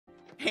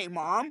Hey,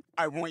 Mom,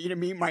 I want you to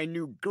meet my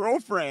new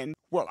girlfriend.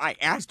 Well, I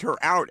asked her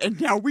out,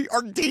 and now we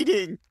are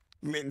dating.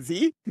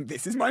 Lindsay,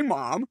 this is my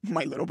mom,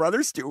 my little brother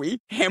Stewie,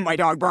 and my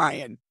dog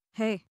Brian.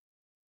 Hey.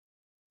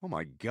 Oh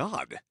my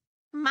God.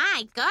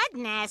 My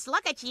goodness,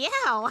 look at you.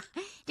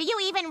 Do you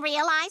even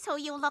realize who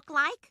you look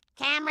like?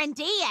 Cameron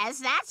Diaz,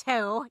 that's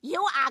who.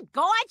 You are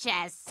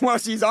gorgeous. Well,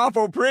 she's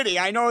awful pretty,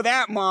 I know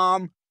that,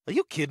 Mom. Are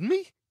you kidding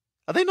me?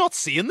 Are they not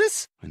seeing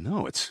this? I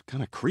know, it's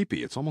kind of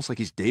creepy. It's almost like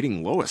he's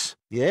dating Lois.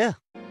 Yeah.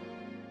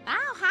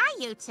 Oh,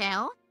 hi, you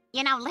two.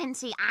 You know,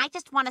 Lindsay, I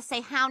just want to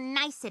say how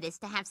nice it is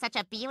to have such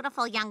a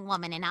beautiful young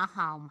woman in our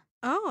home.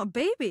 Oh, a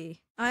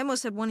baby. I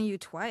almost had one of you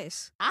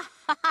twice.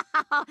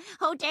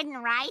 Who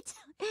didn't, right?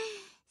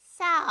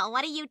 So,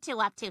 what are you two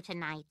up to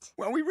tonight?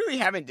 Well, we really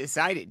haven't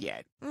decided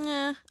yet.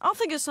 I'll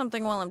think of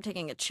something while I'm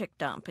taking a chick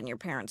dump in your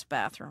parents'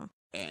 bathroom.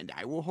 And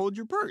I will hold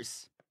your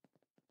purse.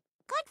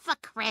 Good for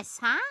Chris,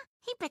 huh?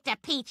 He picked a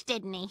peach,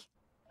 didn't he?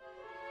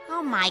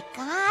 Oh, my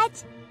God.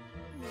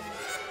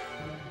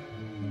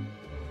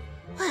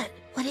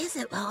 What is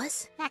it,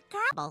 Lois? That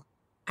girl.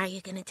 Are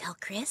you gonna tell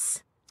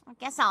Chris? I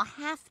guess I'll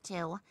have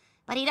to.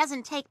 But he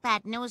doesn't take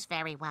bad news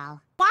very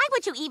well. Why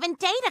would you even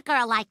date a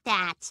girl like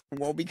that?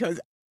 Well, because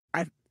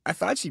I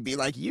thought she'd be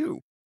like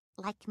you.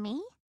 Like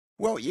me?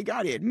 Well, you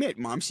gotta admit,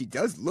 Mom, she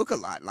does look a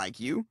lot like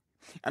you.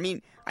 I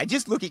mean, I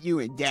just look at you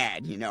and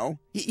Dad, you know?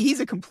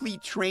 He's a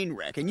complete train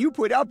wreck, and you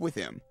put up with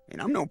him.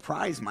 And I'm no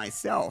prize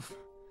myself.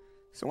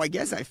 So I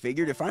guess I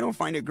figured if I don't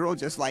find a girl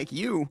just like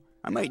you,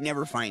 I might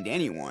never find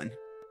anyone.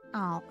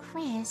 Oh,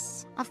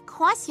 Chris, of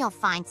course you'll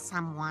find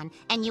someone,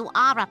 and you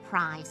are a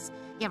prize.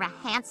 You're a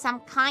handsome,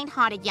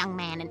 kind-hearted young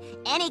man, and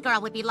any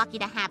girl would be lucky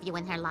to have you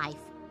in her life.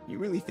 You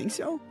really think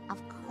so?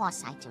 Of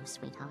course I do,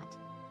 sweetheart.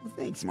 Well,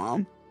 thanks,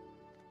 Mom.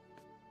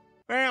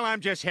 Well,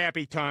 I'm just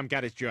happy Tom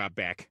got his job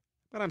back.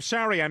 But I'm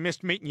sorry I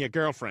missed meeting your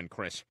girlfriend,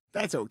 Chris.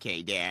 That's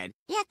okay, Dad.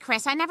 Yeah,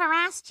 Chris, I never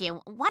asked you.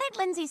 What did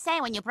Lindsay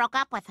say when you broke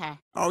up with her?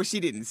 Oh, she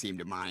didn't seem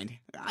to mind.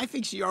 I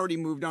think she already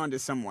moved on to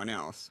someone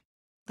else.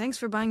 Thanks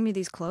for buying me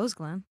these clothes,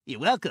 Glenn. You're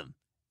welcome.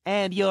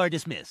 And you're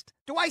dismissed.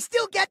 Do I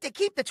still get to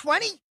keep the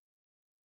 20?